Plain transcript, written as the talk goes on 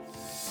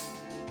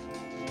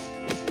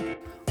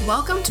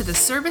Welcome to the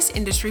Service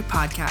Industry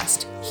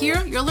Podcast.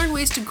 Here, you'll learn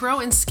ways to grow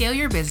and scale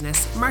your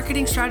business,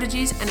 marketing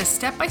strategies, and a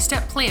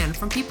step-by-step plan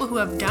from people who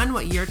have done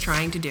what you're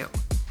trying to do.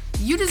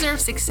 You deserve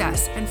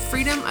success and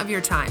freedom of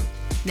your time.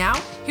 Now,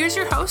 here's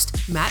your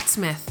host, Matt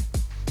Smith.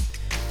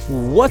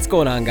 What's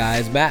going on,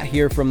 guys? Matt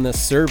here from the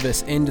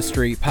Service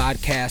Industry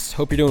Podcast.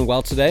 Hope you're doing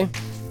well today.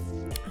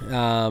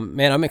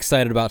 Man, I'm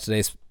excited about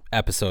today's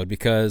episode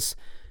because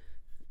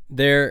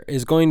there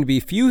is going to be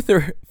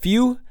fewer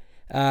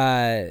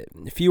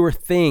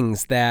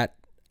things that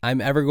I'm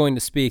ever going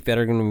to speak that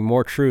are going to be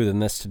more true than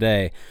this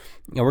today.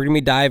 And we're going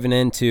to be diving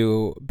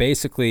into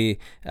basically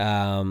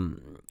how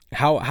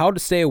to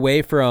stay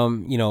away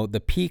from,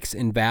 the peaks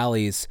and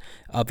valleys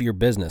of your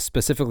business,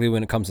 specifically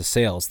when it comes to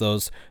sales.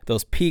 Those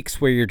peaks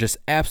where you're just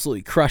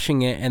absolutely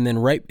crushing it, and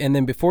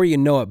then before you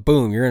know it,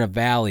 boom, you're in a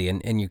valley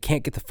and you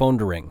can't get the phone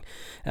to ring.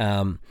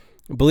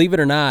 Believe it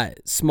or not,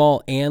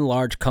 small and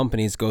large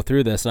companies go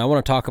through this, and I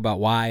want to talk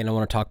about why, and I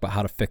want to talk about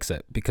how to fix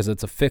it because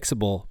it's a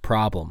fixable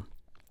problem.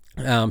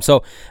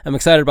 So I'm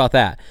excited about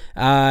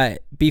that.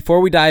 Before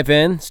we dive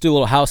in, let's do a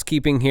little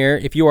housekeeping here.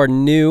 If you are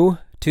new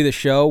to the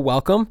show,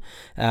 welcome.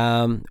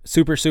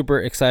 Super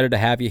excited to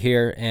have you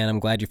here, and I'm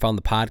glad you found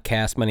the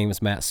podcast. My name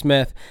is Matt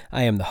Smith.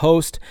 I am the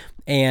host,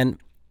 and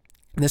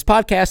this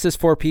podcast is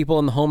for people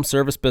in the home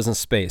service business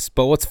space.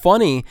 But what's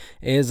funny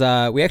is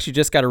we actually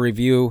just got a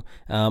review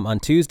on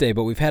Tuesday,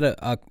 but we've had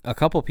a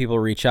couple people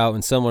reach out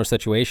in similar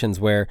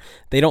situations where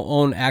they don't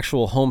own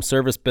actual home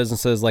service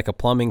businesses like a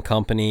plumbing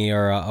company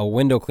or a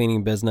window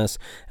cleaning business,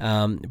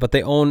 but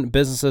they own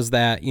businesses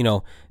that,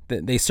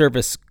 they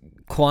service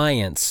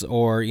clients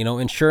or,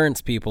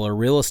 insurance people or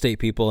real estate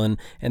people, and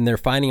they're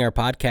finding our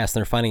podcast and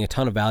they're finding a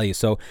ton of value.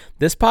 So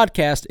this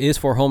podcast is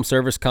for home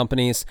service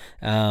companies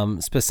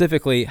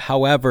specifically.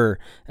 However,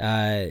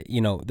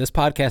 this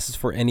podcast is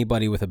for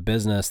anybody with a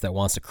business that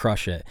wants to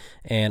crush it.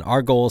 And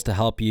our goal is to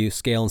help you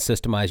scale and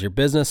systemize your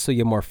business so you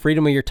have more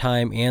freedom of your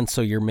time and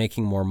so you're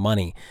making more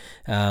money.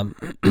 And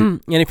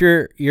if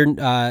you're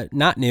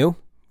not new,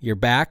 you're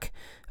back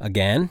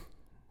again.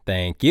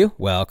 Thank you.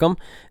 Welcome.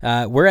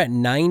 We're at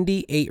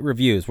 98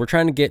 reviews. We're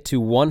trying to get to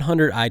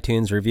 100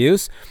 iTunes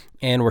reviews,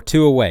 and we're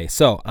 2 away.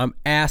 So I'm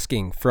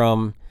asking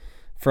from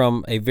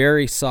a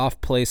very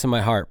soft place in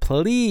my heart,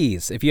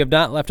 please, if you have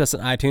not left us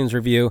an iTunes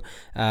review,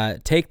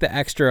 take the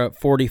extra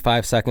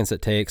 45 seconds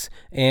it takes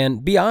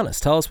and be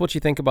honest. Tell us what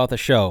you think about the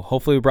show.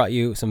 Hopefully we brought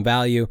you some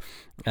value,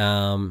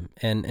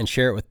 and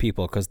share it with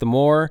people, because the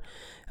more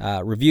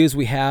reviews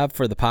we have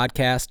for the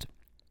podcast,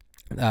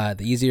 the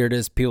easier it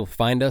is people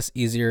find us,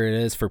 easier it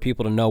is for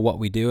people to know what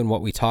we do and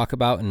what we talk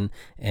about,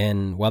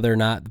 and whether or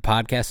not the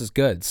podcast is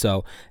good.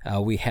 So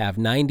we have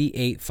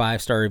 98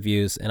 5-star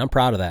reviews, and I'm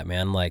proud of that,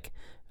 man. Like,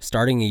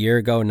 starting a year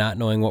ago, not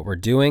knowing what we're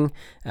doing,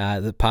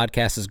 the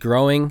podcast is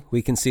growing.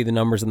 We can see the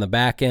numbers in the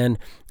back end.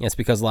 And it's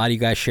because a lot of you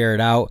guys share it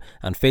out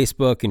on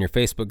Facebook and your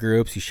Facebook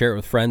groups. You share it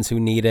with friends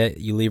who need it.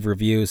 You leave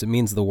reviews. It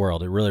means the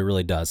world. It really,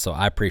 really does. So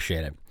I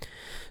appreciate it.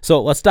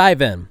 So let's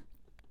dive in.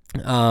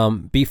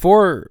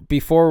 Before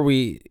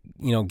we,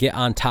 get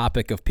on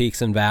topic of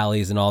peaks and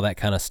valleys and all that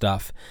kind of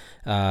stuff,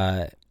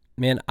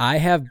 man, I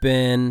have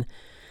been,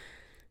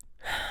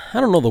 I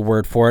don't know the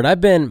word for it.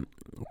 I've been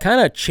kind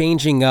of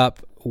changing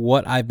up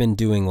what I've been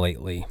doing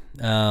lately.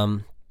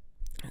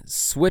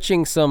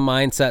 Switching some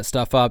mindset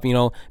stuff up.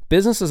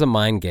 Business is a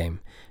mind game,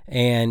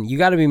 and you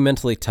got to be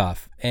mentally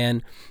tough.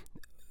 And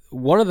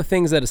one of the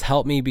things that has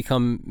helped me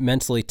become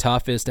mentally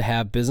tough is to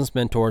have business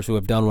mentors who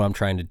have done what I'm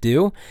trying to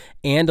do,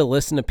 and to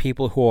listen to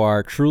people who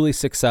are truly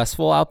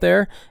successful out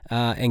there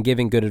and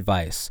giving good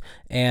advice.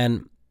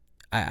 And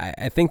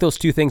I think those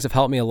 2 things have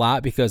helped me a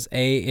lot because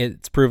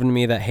it's proven to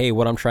me that, hey,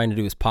 what I'm trying to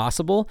do is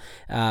possible,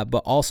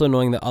 but also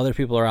knowing that other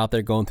people are out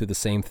there going through the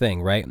same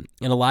thing, right?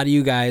 And a lot of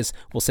you guys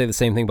will say the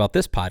same thing about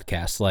this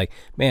podcast. Like,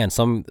 man,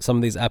 some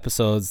of these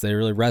episodes, they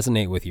really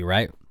resonate with you,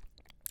 right?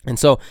 And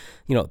so,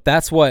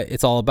 that's what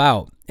it's all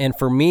about. And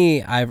for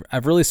me,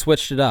 I've really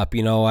switched it up.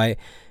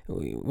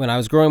 When I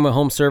was growing my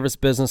home service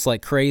business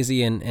like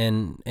crazy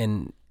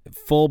and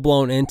full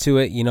blown into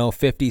it,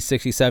 50,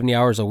 60, 70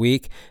 hours a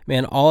week,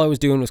 man, all I was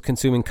doing was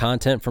consuming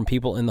content from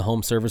people in the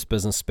home service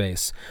business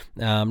space.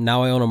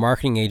 Now I own a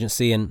marketing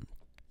agency, and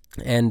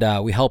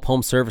we help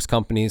home service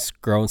companies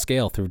grow and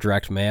scale through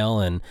direct mail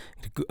and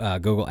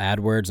Google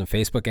AdWords and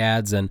Facebook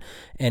ads. And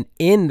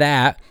in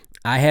that,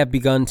 I have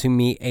begun to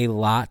meet a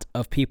lot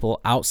of people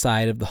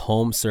outside of the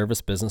home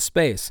service business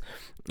space.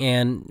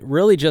 And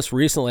really just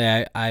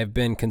recently, I've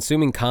been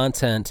consuming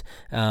content,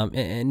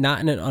 and not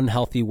in an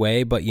unhealthy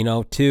way, but,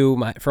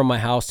 from my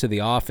house to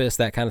the office,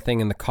 that kind of thing,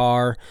 in the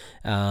car,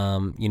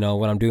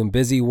 when I'm doing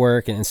busy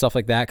work and stuff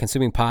like that,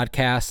 consuming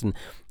podcasts and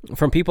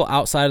from people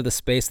outside of the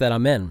space that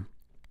I'm in.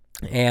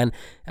 And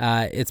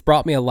it's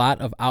brought me a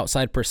lot of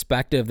outside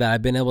perspective that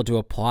I've been able to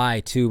apply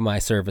to my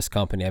service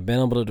company. I've been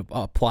able to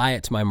apply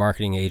it to my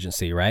marketing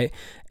agency, right?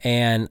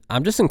 And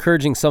I'm just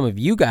encouraging some of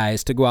you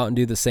guys to go out and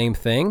do the same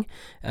thing.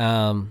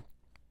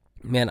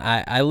 man,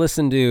 I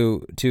listen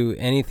to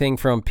anything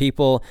from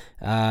people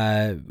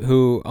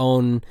who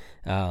own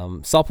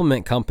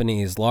supplement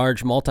companies,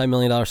 large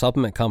multi-million-dollar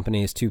supplement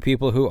companies, to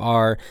people who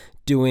are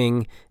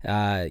doing,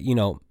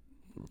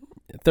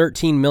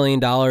 $13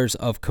 million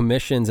of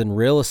commissions in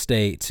real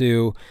estate,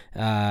 to,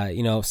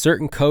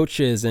 certain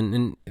coaches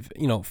and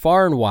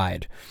far and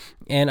wide.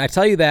 And I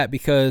tell you that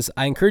because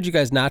I encourage you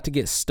guys not to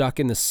get stuck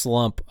in the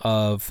slump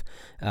of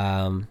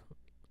the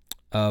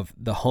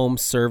home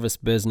service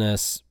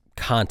business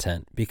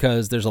content,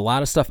 because there's a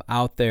lot of stuff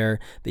out there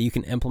that you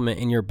can implement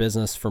in your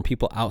business from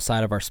people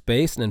outside of our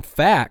space. And in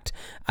fact,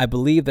 I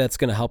believe that's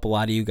going to help a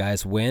lot of you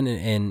guys win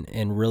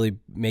and really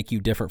make you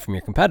different from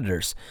your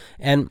competitors.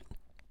 And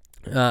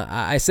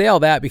I say all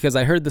that because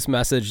I heard this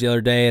message the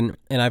other day, and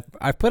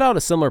I've put out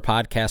a similar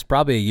podcast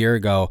probably a year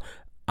ago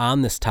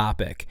on this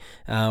topic.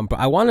 But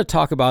I want to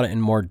talk about it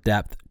in more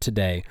depth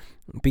today,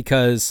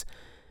 because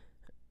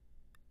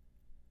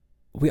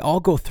we all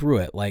go through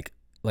it. Like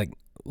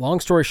long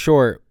story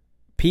short,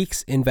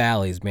 peaks and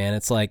valleys, man.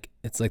 It's like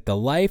the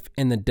life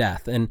and the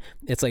death. And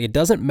it's like, it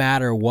doesn't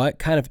matter what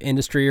kind of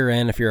industry you're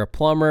in. If you're a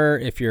plumber,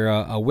 if you're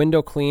a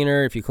window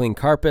cleaner, if you clean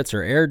carpets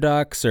or air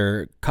ducts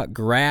or cut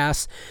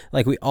grass,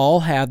 like we all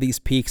have these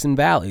peaks and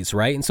valleys,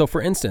 right? And so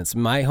for instance,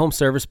 my home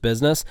service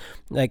business,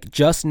 like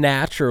just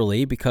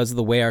naturally, because of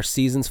the way our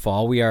seasons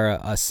fall, we are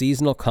a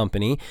seasonal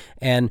company,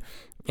 and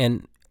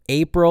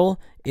April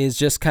is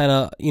just kind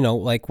of,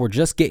 like we're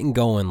just getting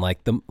going. Like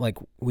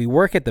we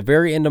work at the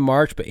very end of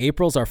March, but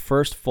April's our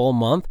first full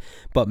month.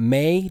 But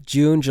May,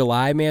 June,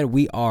 July, man,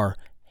 we are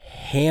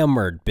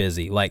hammered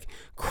busy, like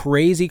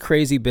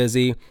crazy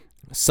busy.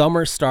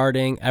 Summer's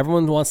starting.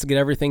 Everyone wants to get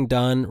everything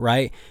done,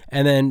 right?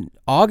 And then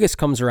August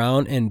comes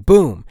around and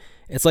boom,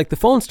 it's like the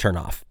phones turn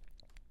off.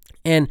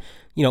 And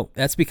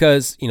that's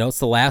because, it's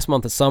the last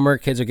month of summer.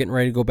 Kids are getting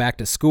ready to go back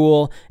to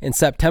school. And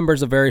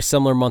September's a very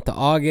similar month to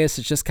August.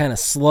 It's just kind of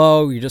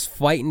slow. You're just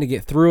fighting to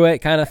get through it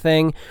kind of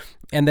thing.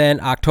 And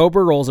then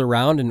October rolls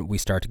around and we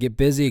start to get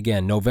busy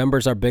again.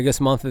 November's our biggest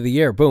month of the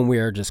year. Boom, we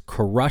are just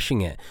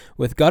crushing it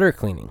with gutter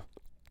cleaning.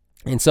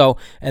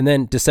 And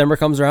then December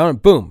comes around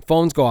and boom,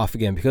 phones go off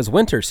again because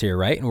winter's here,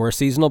 right? And we're a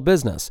seasonal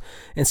business.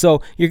 And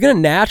so you're going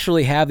to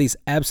naturally have these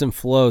ebbs and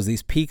flows,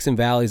 these peaks and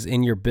valleys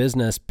in your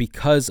business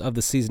because of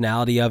the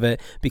seasonality of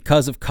it,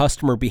 because of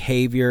customer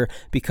behavior,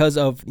 because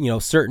of,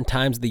 certain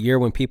times of the year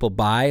when people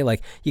buy.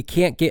 Like, you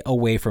can't get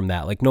away from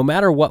that. Like, no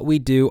matter what we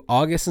do,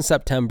 August and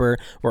September,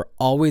 we're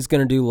always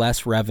going to do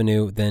less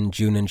revenue than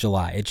June and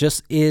July. It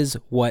just is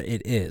what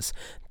it is.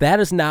 That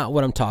is not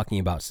what I'm talking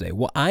about today.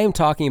 What I am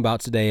talking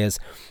about today is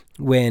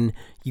when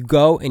you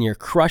go and you're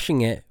crushing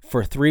it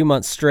for 3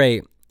 months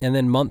straight, and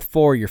then month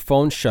 4, your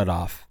phone's shut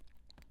off,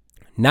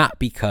 not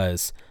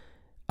because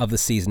of the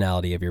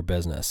seasonality of your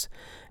business.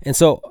 And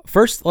so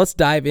first, let's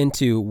dive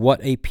into what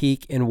a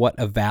peak and what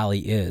a valley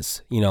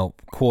is,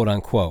 quote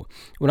unquote.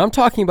 When I'm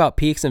talking about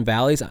peaks and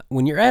valleys,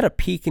 when you're at a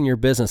peak in your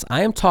business,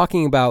 I am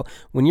talking about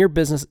when your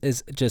business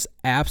is just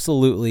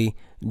absolutely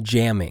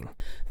jamming.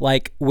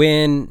 Like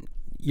when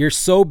you're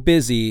so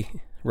busy,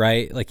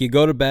 right? Like you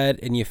go to bed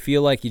and you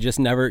feel like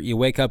you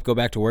wake up, go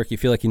back to work, you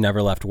feel like you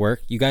never left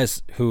work. You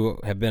guys who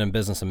have been in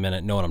business a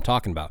minute know what I'm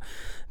talking about.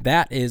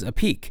 That is a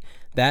peak.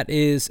 That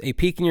is a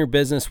peak in your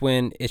business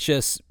when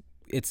it's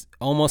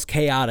almost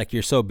chaotic.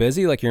 You're so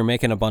busy, like you're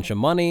making a bunch of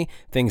money,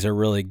 things are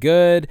really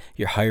good,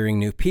 you're hiring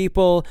new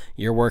people,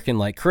 you're working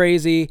like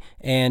crazy,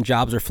 and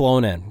jobs are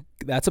flowing in.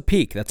 That's a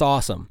peak. That's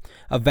awesome.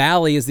 A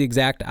valley is the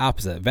exact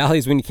opposite. Valley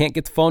is when you can't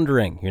get the phone to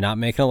ring. You're not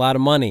making a lot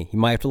of money. You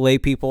might have to lay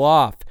people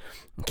off.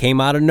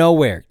 Came out of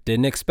nowhere.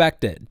 Didn't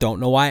expect it. Don't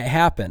know why it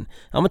happened.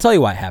 I'm going to tell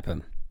you why it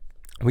happened.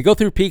 We go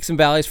through peaks and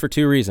valleys for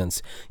 2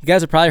 reasons. You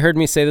guys have probably heard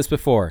me say this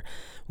before.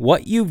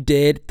 What you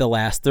did the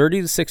last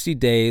 30 to 60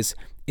 days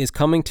is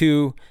coming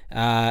to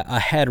a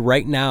head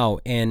right now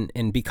and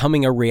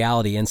becoming a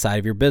reality inside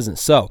of your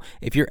business. So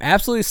if you're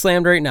absolutely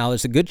slammed right now,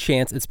 there's a good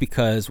chance it's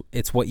because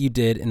it's what you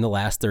did in the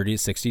last 30 to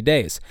 60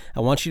 days. I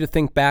want you to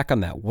think back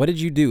on that. What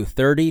did you do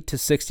 30 to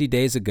 60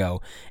 days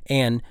ago?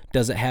 And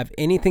does it have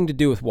anything to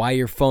do with why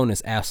your phone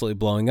is absolutely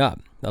blowing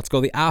up? Let's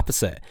go the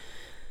opposite.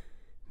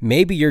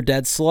 Maybe you're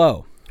dead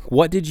slow.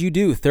 What did you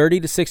do 30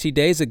 to 60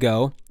 days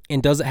ago?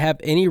 And does it have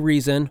any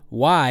reason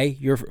why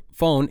your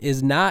phone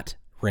is not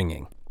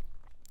ringing?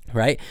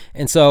 Right?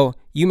 And so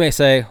you may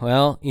say,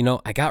 well,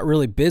 I got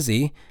really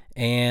busy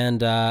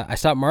and I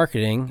stopped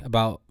marketing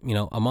about,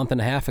 a month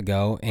and a half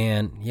ago.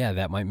 And yeah,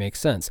 that might make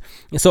sense.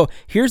 And so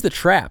here's the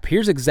trap.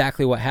 Here's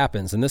exactly what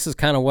happens. And this is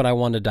kind of what I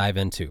want to dive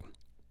into.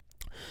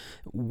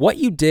 What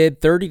you did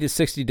 30 to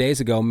 60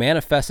 days ago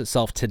manifests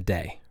itself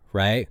today.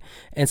 Right?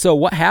 And so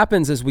what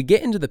happens is we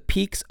get into the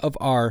peaks of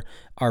our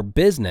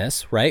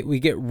business, right? We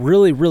get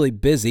really, really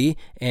busy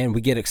and we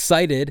get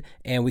excited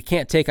and we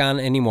can't take on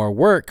any more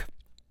work.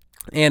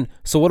 And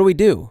so what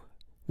do?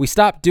 We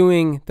stop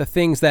doing the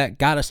things that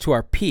got us to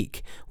our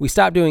peak. We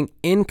stop doing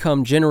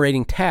income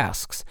generating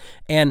tasks.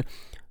 And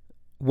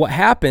what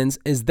happens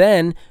is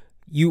then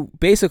you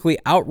basically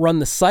outrun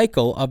the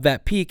cycle of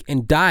that peak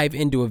and dive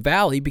into a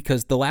valley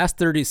because the last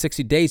 30 to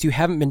 60 days, you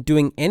haven't been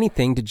doing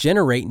anything to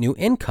generate new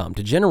income,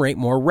 to generate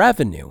more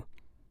revenue.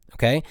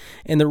 Okay.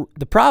 And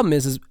the problem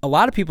is a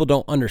lot of people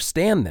don't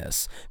understand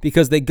this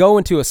because they go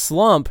into a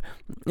slump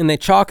and they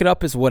chalk it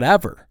up as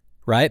whatever,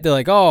 right? They're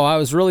like, oh, I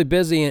was really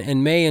busy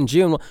in May and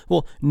June.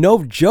 Well,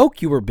 no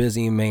joke you were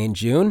busy in May and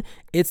June.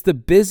 It's the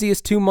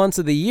busiest 2 months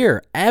of the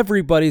year.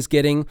 Everybody's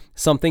getting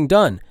something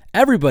done.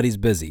 Everybody's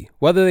busy,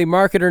 whether they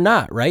market or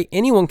not, right?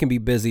 Anyone can be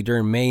busy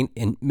during May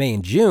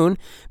and June,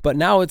 but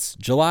now it's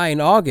July and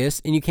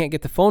August and you can't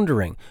get the phone to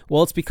ring.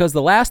 Well, it's because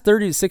the last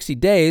 30 to 60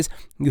 days,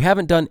 you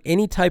haven't done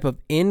any type of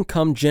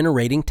income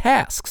generating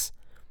tasks.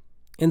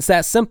 And it's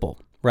that simple,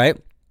 right?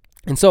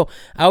 And so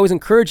I always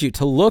encourage you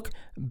to look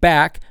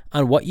back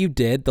on what you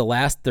did the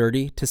last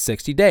 30 to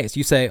 60 days.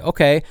 You say,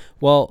 okay,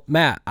 well,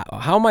 Matt,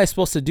 how am I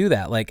supposed to do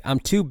that? Like, I'm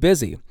too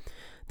busy.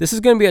 This is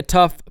going to be a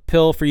tough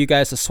pill for you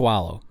guys to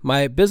swallow.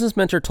 My business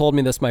mentor told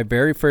me this my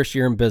very first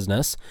year in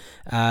business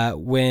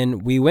when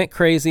we went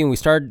crazy and we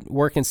started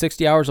working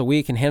 60 hours a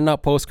week and handing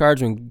out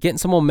postcards and getting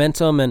some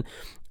momentum and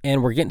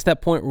we're getting to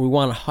that point where we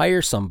want to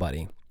hire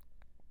somebody.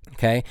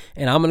 Okay.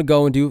 And I'm going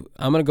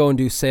to go and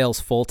do sales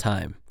full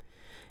time.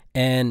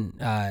 And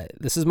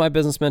this is my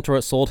business mentor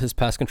that sold his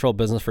pest control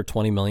business for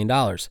 $20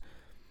 million.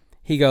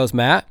 He goes,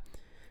 Matt,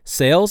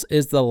 sales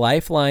is the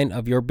lifeline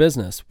of your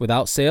business.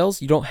 Without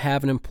sales, you don't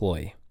have an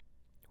employee.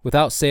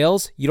 Without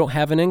sales, you don't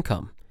have an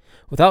income.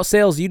 Without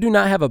sales, you do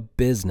not have a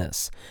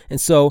business.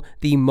 And so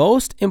the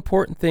most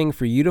important thing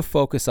for you to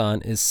focus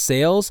on is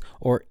sales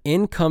or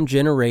income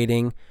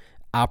generating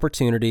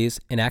opportunities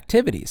and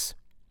activities.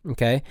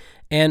 Okay.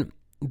 And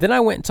then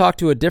I went and talked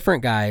to a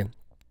different guy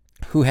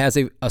who has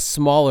a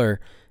smaller,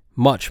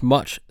 much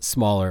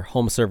smaller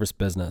home service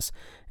business.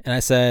 And I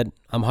said,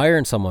 I'm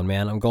hiring someone,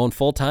 man. I'm going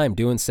full time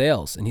doing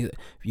sales. And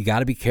you got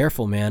to be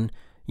careful, man.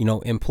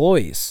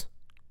 Employees,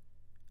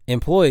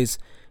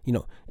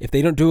 if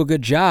they don't do a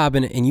good job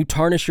and you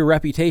tarnish your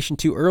reputation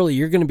too early,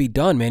 you're going to be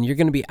done, man. You're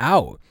going to be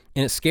out.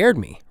 And it scared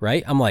me,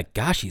 right? I'm like,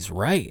 gosh, he's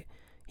right.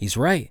 He's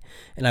right.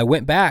 And I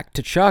went back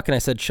to Chuck and I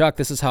said, Chuck,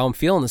 this is how I'm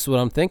feeling. This is what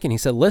I'm thinking. He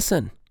said,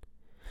 listen,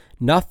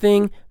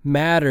 nothing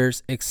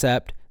matters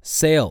except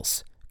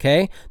sales.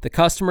 Okay? The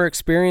customer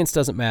experience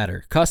doesn't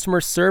matter. Customer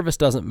service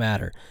doesn't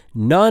matter.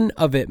 None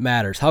of it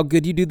matters. How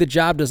good you do the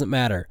job doesn't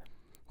matter.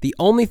 The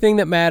only thing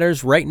that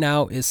matters right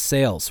now is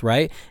sales,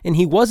 right? And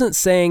he wasn't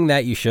saying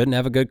that you shouldn't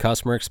have a good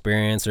customer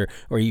experience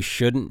or you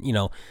shouldn't,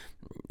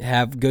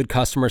 have good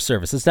customer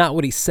service. That's not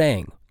what he's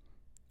saying.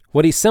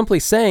 What he's simply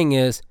saying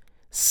is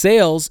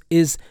sales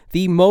is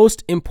the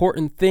most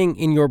important thing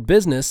in your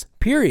business,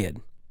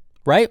 period,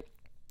 right?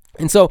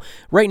 And so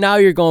right now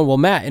you're going, well,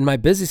 Matt, in my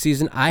busy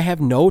season, I have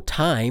no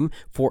time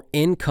for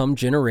income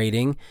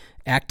generating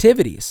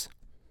activities.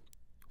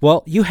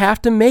 Well, you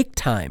have to make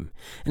time.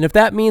 And if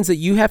that means that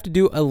you have to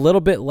do a little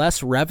bit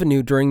less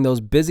revenue during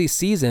those busy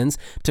seasons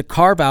to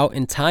carve out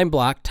and time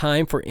block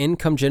time for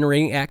income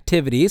generating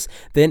activities,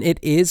 then it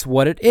is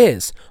what it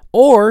is.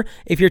 Or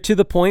if you're to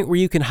the point where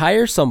you can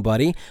hire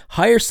somebody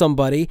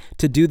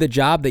to do the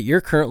job that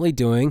you're currently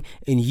doing,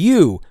 and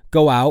you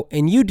go out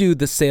and you do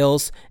the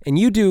sales and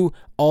you do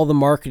all the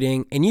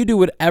marketing and you do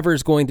whatever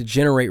is going to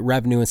generate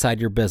revenue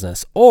inside your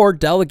business, or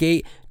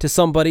delegate to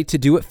somebody to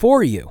do it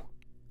for you.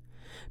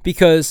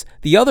 Because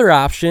the other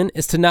option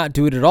is to not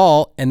do it at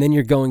all, and then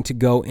you're going to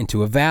go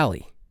into a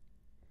valley.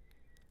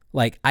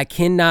 Like, I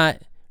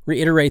cannot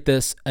reiterate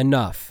this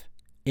enough.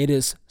 It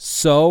is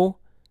so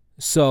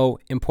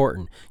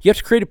important. You have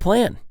to create a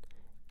plan.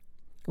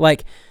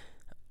 Like,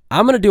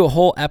 I'm going to do a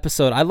whole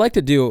episode. I'd like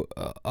to do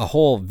a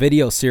whole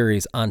video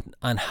series on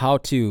how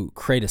to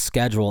create a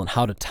schedule and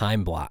how to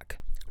time block.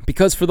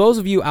 Because for those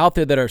of you out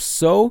there that are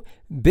so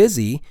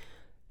busy,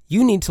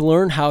 you need to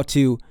learn how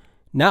to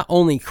not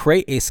only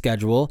create a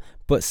schedule,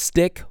 but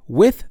stick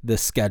with the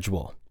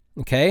schedule,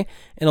 okay?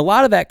 And a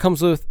lot of that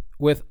comes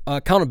with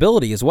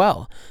accountability as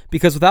well.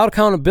 Because without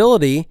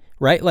accountability,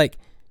 right, like,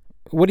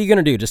 what are you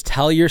going to do? Just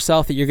tell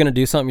yourself that you're going to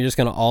do something, you're just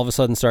going to all of a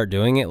sudden start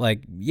doing it?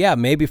 Like, yeah,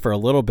 maybe for a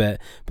little bit,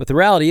 but the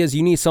reality is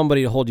you need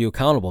somebody to hold you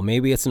accountable.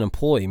 Maybe it's an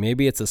employee,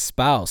 maybe it's a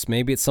spouse,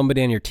 maybe it's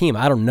somebody on your team.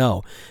 I don't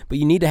know, but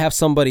you need to have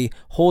somebody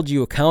hold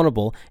you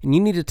accountable, and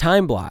you need a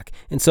time block.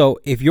 And so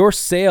if your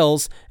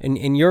sales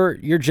and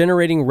your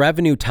generating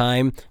revenue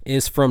time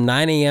is from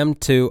 9 a.m.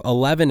 to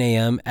 11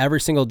 a.m.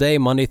 every single day,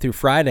 Monday through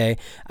Friday,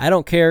 I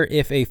don't care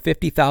if a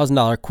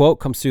 $50,000 quote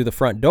comes through the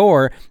front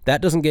door,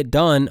 that doesn't get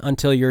done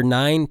until your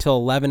 9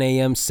 till 11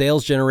 a.m.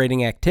 sales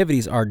generating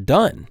activities are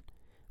done,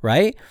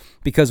 right?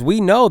 Because we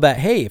know that,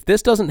 hey, if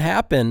this doesn't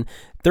happen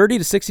 30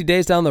 to 60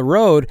 days down the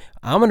road,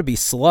 I'm going to be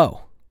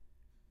slow.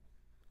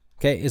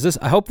 Okay,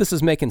 I hope this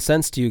is making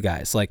sense to you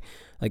guys. Like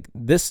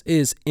this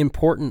is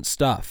important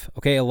stuff.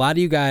 Okay, a lot of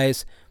you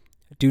guys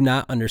do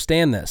not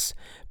understand this.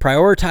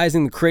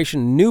 Prioritizing the creation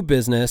of new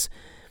business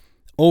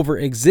over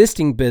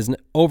existing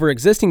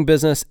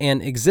business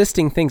and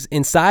existing things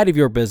inside of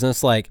your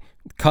business, like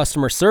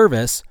customer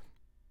service,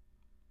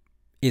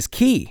 is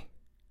key.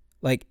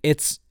 Like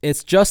it's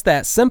just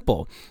that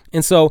simple.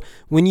 And so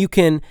when you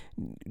can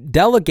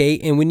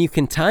delegate and when you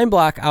can time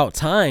block out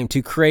time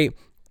to create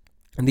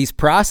these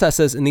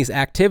processes and these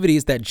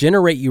activities that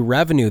generate you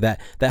revenue, that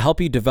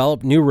help you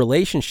develop new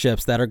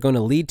relationships that are going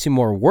to lead to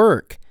more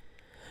work,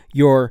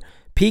 your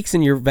peaks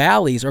and your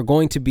valleys are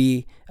going to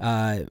be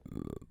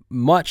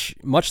much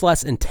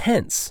less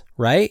intense,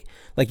 right?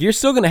 Like you're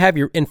still going to have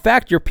in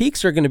fact, your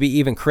peaks are going to be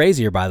even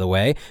crazier, by the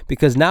way,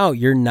 because now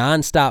you're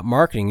nonstop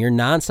marketing, you're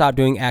nonstop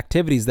doing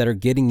activities that are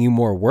getting you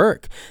more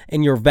work,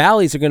 and your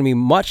valleys are going to be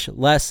much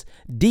less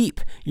deep.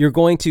 You're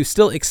going to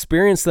still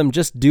experience them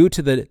just due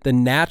to the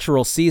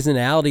natural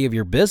seasonality of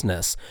your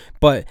business,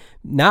 but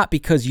not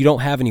because you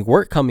don't have any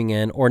work coming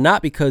in, or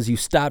not because you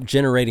stop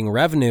generating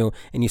revenue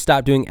and you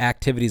stop doing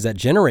activities that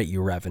generate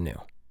you revenue,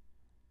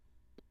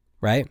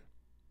 right?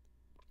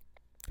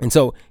 And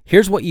so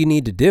here's what you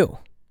need to do.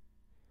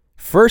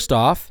 First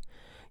off,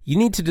 you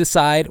need to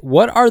decide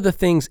what are the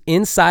things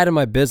inside of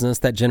my business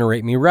that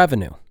generate me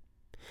revenue.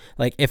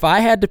 Like if I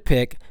had to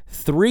pick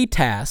 3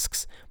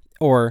 tasks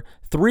or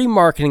 3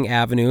 marketing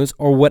avenues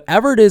or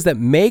whatever it is that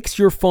makes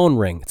your phone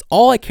ring, it's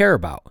all I care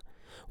about.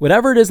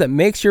 Whatever it is that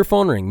makes your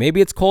phone ring, maybe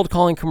it's cold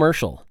calling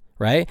commercial,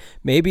 right?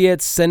 Maybe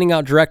it's sending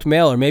out direct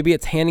mail, or maybe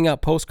it's handing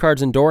out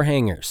postcards and door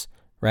hangers,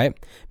 right?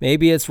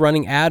 Maybe it's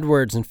running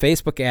AdWords and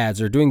Facebook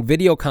ads or doing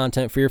video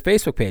content for your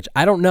Facebook page.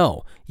 I don't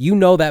know. You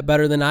know that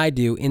better than I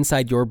do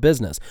inside your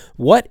business.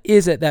 What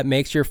is it that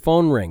makes your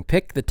phone ring?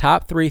 Pick the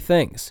top 3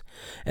 things.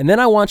 And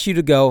then I want you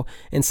to go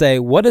and say,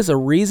 what is a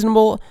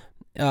reasonable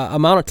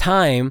amount of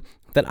time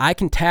that I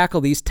can tackle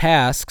these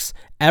tasks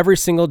every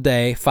single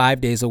day,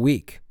 5 days a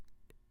week?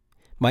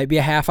 Might be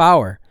a half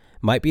hour.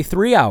 Might be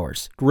 3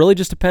 hours. It really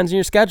just depends on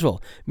your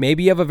schedule.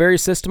 Maybe you have a very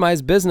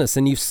systemized business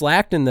and you've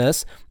slacked in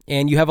this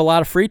and you have a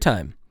lot of free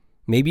time.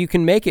 Maybe you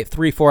can make it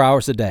 3-4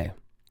 hours a day.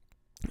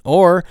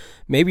 Or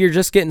maybe you're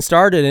just getting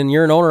started and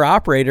you're an owner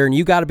operator and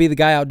you got to be the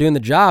guy out doing the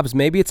jobs.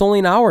 Maybe it's only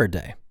an hour a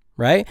day,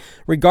 right?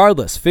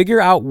 Regardless,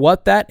 figure out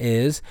what that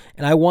is,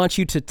 and I want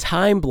you to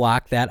time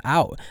block that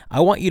out. I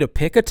want you to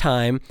pick a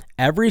time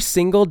every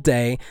single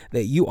day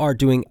that you are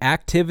doing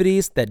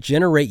activities that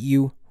generate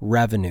you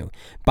revenue.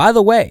 By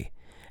the way,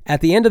 at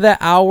the end of that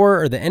hour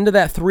or the end of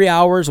that 3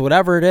 hours,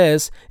 whatever it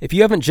is, if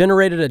you haven't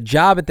generated a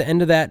job at the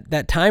end of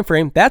that time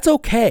frame, that's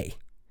okay.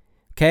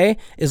 Okay?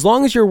 As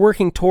long as you're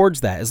working towards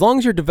that, as long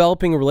as you're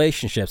developing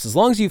relationships, as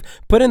long as you've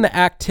put in the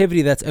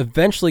activity that's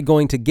eventually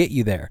going to get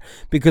you there.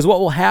 Because what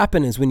will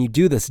happen is when you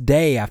do this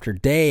day after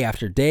day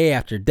after day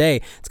after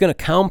day, it's going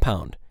to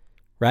compound,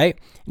 right?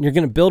 And you're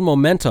going to build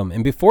momentum.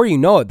 And before you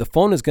know it, the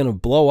phone is going to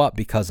blow up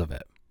because of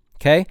it.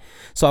 Okay,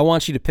 so I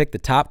want you to pick the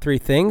top 3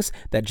 things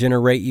that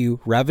generate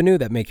you revenue,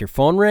 that make your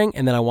phone ring,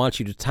 and then I want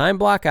you to time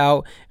block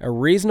out a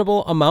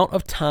reasonable amount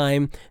of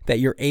time that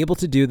you're able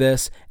to do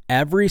this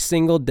every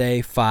single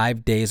day,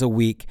 5 days a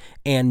week,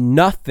 and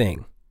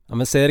nothing, I'm going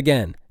to say it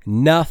again,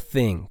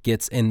 nothing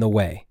gets in the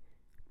way,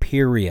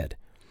 period.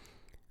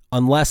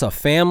 Unless a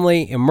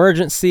family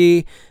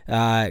emergency,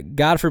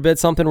 God forbid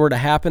something were to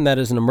happen that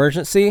is an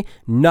emergency,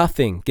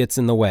 nothing gets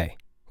in the way,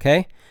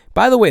 okay?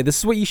 By the way, this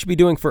is what you should be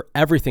doing for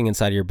everything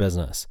inside of your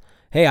business.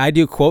 Hey, I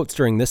do quotes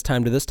during this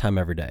time to this time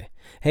every day.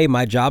 Hey,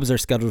 my jobs are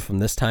scheduled from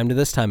this time to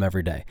this time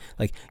every day.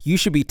 Like, you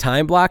should be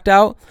time blocked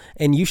out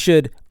and you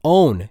should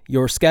own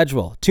your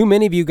schedule. Too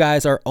many of you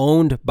guys are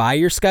owned by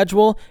your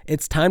schedule.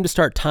 It's time to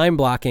start time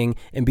blocking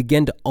and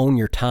begin to own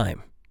your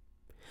time.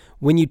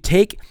 When you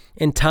take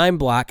and time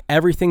block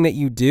everything that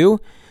you do,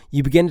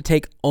 you begin to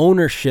take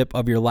ownership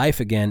of your life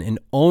again and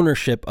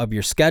ownership of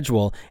your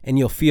schedule, and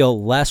you'll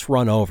feel less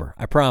run over.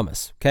 I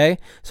promise. Okay?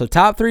 So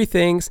top 3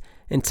 things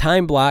and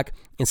time block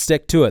and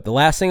stick to it. The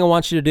last thing I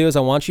want you to do is I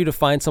want you to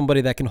find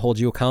somebody that can hold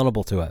you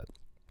accountable to it.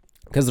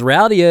 Because the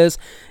reality is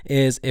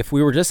if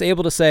we were just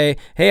able to say,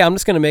 hey, I'm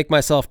just going to make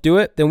myself do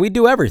it, then we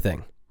do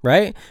everything.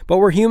 Right? But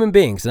we're human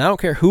beings, and I don't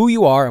care who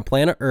you are on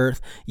planet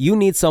Earth, you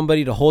need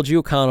somebody to hold you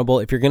accountable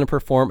if you're going to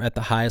perform at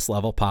the highest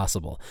level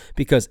possible.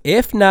 Because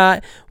if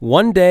not,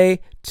 1 day,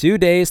 2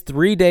 days,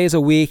 3 days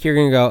a week, you're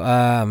going to go,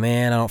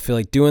 man, I don't feel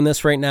like doing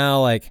this right now.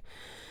 Like,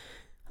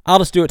 I'll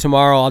just do it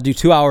tomorrow. I'll do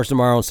 2 hours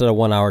tomorrow instead of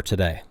 1 hour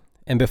today.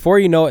 And before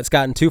you know it, it's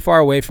gotten too far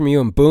away from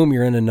you, and boom,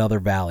 you're in another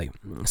valley.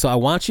 So I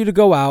want you to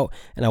go out,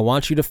 and I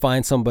want you to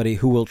find somebody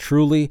who will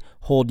truly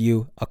hold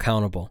you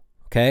accountable.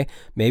 Okay,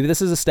 maybe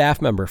this is a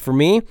staff member. For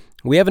me,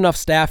 we have enough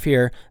staff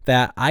here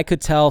that I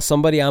could tell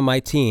somebody on my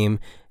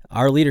team,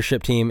 our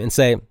leadership team, and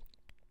say,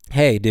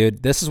 hey,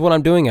 dude, this is what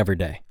I'm doing every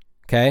day.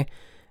 Okay,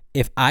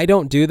 if I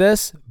don't do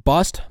this,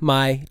 bust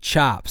my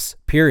chops,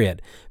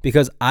 period.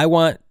 Because I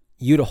want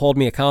you to hold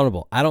me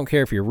accountable. I don't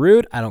care if you're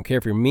rude. I don't care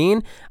if you're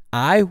mean.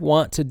 I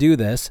want to do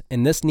this,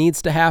 and this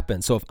needs to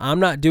happen. So if I'm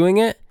not doing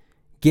it,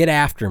 get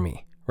after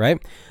me, right?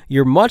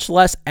 You're much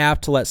less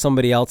apt to let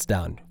somebody else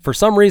down. For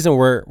some reason,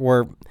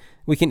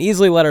 we can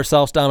easily let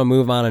ourselves down and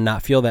move on and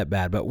not feel that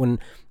bad. But when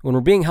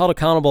we're being held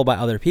accountable by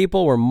other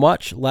people, we're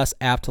much less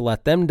apt to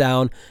let them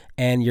down,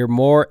 and you're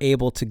more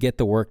able to get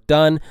the work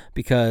done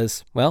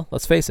because, well,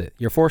 let's face it,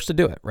 you're forced to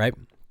do it, right?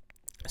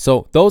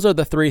 So those are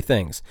the three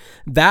things.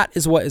 That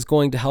is what is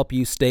going to help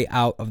you stay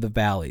out of the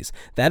valleys.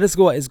 That is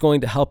what is going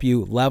to help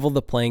you level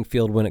the playing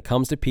field when it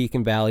comes to peak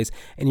and valleys,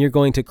 and you're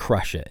going to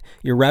crush it.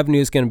 Your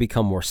revenue is going to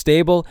become more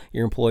stable.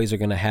 Your employees are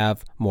going to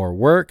have more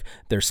work.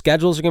 Their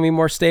schedules are going to be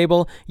more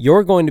stable.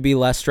 You're going to be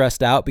less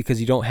stressed out because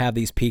you don't have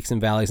these peaks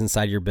and valleys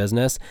inside your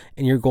business,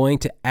 and you're going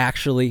to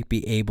actually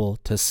be able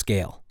to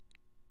scale.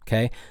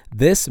 Okay,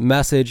 this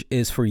message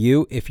is for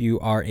you if you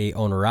are a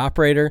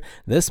owner-operator.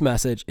 This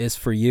message is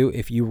for you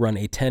if you run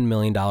a $10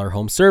 million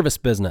home service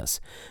business.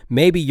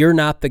 Maybe you're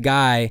not the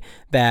guy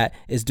that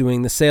is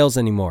doing the sales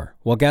anymore.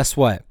 Well, guess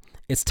what?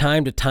 It's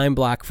time to time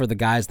block for the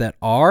guys that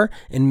are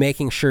and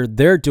making sure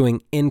they're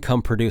doing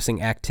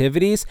income-producing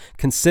activities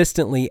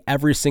consistently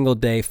every single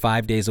day,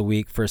 5 days a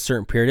week for a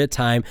certain period of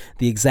time,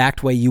 the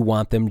exact way you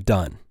want them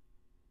done.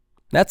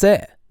 That's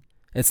it.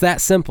 It's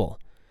that simple.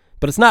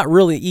 But it's not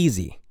really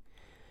easy.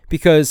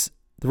 Because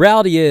the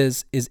reality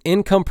is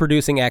income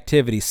producing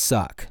activities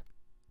suck.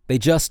 They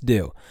just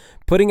do.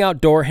 Putting out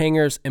door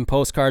hangers and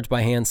postcards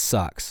by hand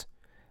sucks.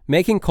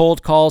 Making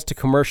cold calls to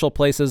commercial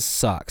places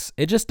sucks.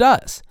 It just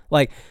does.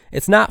 Like,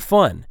 it's not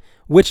fun,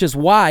 which is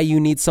why you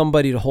need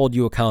somebody to hold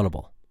you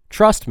accountable.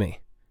 Trust me.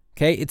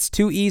 Okay? It's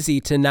too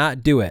easy to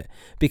not do it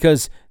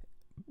because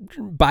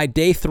by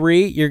day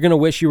 3, you're going to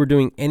wish you were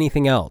doing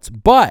anything else.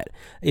 But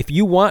if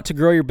you want to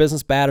grow your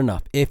business bad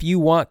enough, if you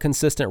want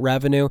consistent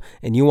revenue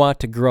and you want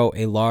to grow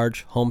a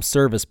large home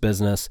service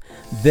business,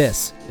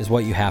 this is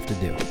what you have to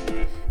do.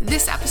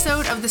 This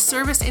episode of the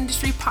Service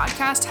Industry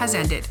Podcast has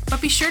ended, but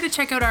be sure to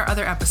check out our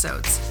other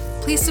episodes.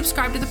 Please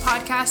subscribe to the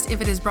podcast if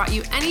it has brought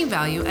you any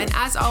value, and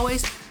as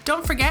always,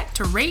 don't forget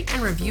to rate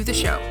and review the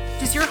show.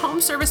 Does your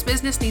home service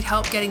business need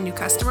help getting new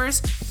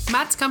customers?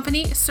 Matt's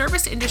company,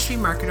 Service Industry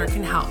Marketer,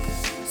 can help.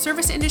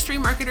 Service Industry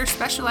Marketer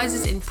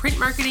specializes in print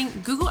marketing,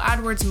 Google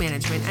AdWords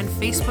management, and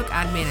Facebook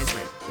ad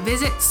management.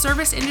 Visit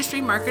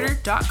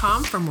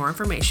serviceindustrymarketer.com for more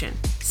information.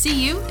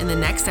 See you in the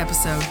next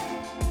episode.